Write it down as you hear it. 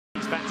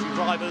factory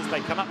drivers. They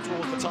come up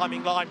towards the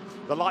timing line.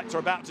 The lights are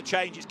about to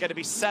change. It's going to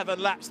be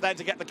 7 laps then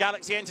to get the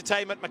Galaxy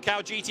Entertainment Macau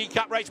GT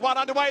Cup race 1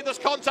 underway. There's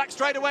contact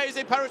straight away as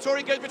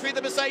Imperatori goes between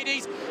the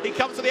Mercedes. He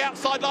comes to the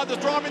outside line.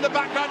 There's drama in the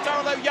background.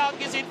 Darrell Young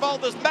is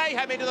involved. There's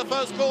mayhem into the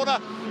first corner.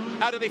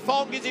 Adoni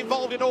Fong is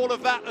involved in all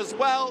of that as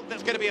well.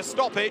 There's going to be a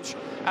stoppage.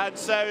 And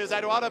so as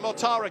Eduardo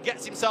Mortara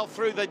gets himself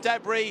through the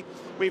debris,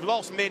 we've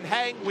lost Min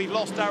Heng, we've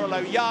lost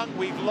Darrell Young,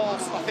 we've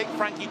lost, I think,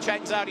 Frankie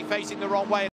Cheng's out, facing the wrong way.